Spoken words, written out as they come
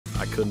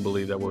I couldn't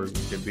believe that we're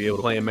going to be able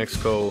to play in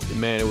Mexico.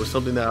 Man, it was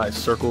something that I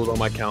circled on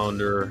my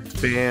calendar.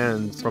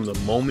 Fans, from the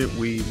moment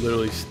we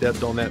literally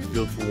stepped on that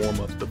field for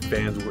warm-ups, the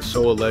fans were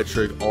so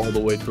electric all the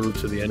way through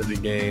to the end of the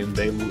game.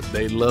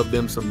 They loved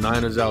them some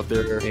Niners out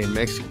there in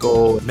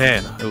Mexico.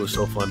 Man, it was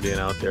so fun being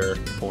out there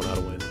pulling out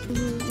a win.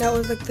 That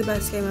was like the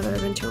best game I've ever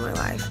been to in my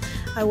life.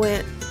 I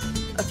went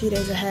a few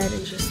days ahead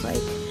and just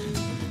like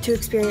to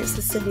experience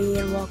the city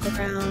and walk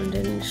around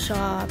and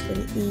shop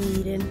and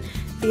eat and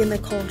be in the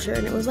culture,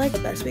 and it was like the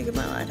best week of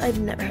my life. I've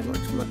never had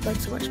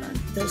so much fun.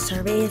 The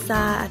cerveza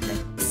at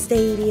the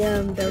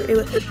stadium,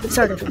 it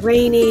started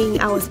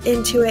raining, I was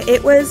into it.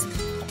 It was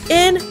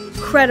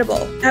incredible.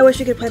 I wish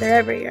we could play there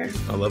every year.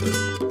 I love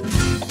it.